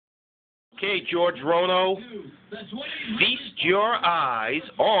Okay, George Rono, feast your eyes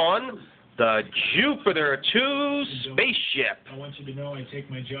on the Jupiter 2 spaceship. I want you to know I take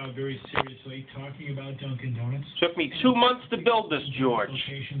my job very seriously. Talking about Dunkin' Donuts. Took me 2 months to build this, George.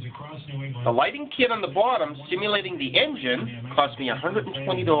 Locations across New England. The lighting kit on the bottom, simulating the engine, cost me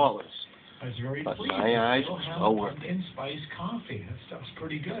 $120. But my eyes were well worth it. Pumpkin spice coffee. That stuff's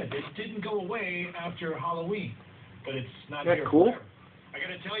pretty good. It didn't go away after Halloween, but it's not Isn't here that cool? forever. I got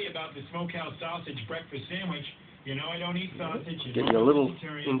to tell you about the smokehouse sausage breakfast sandwich. You know I don't eat sausage. Give you a little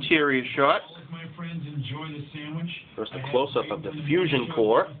interior shot. All of my friends enjoy the sandwich. First a close-up of the fusion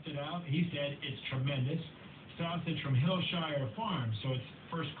core. He said it's tremendous. Sausage from Hillshire Farm, so it's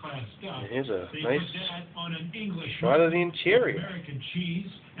first-class stuff. Here's a They nice put that on an English shot of the interior. American cheese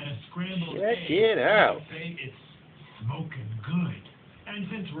and a scrambled Check egg. it out. It's smoking good. And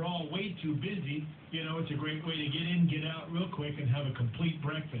since we're all way too busy, you know, it's a great way to get in, get out real quick, and have a complete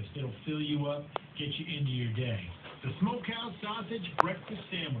breakfast. It'll fill you up, get you into your day. The Smokehouse Sausage Breakfast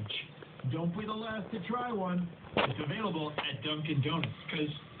Sandwich. Don't be the last to try one. It's available at Dunkin' Donuts, because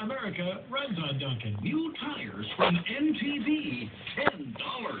America runs on Dunkin'. New tires from MTV, $10.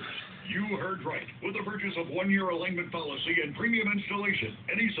 You heard right. With the purchase of 1-year alignment policy and premium installation,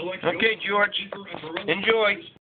 any selection. Okay, George. Enjoy.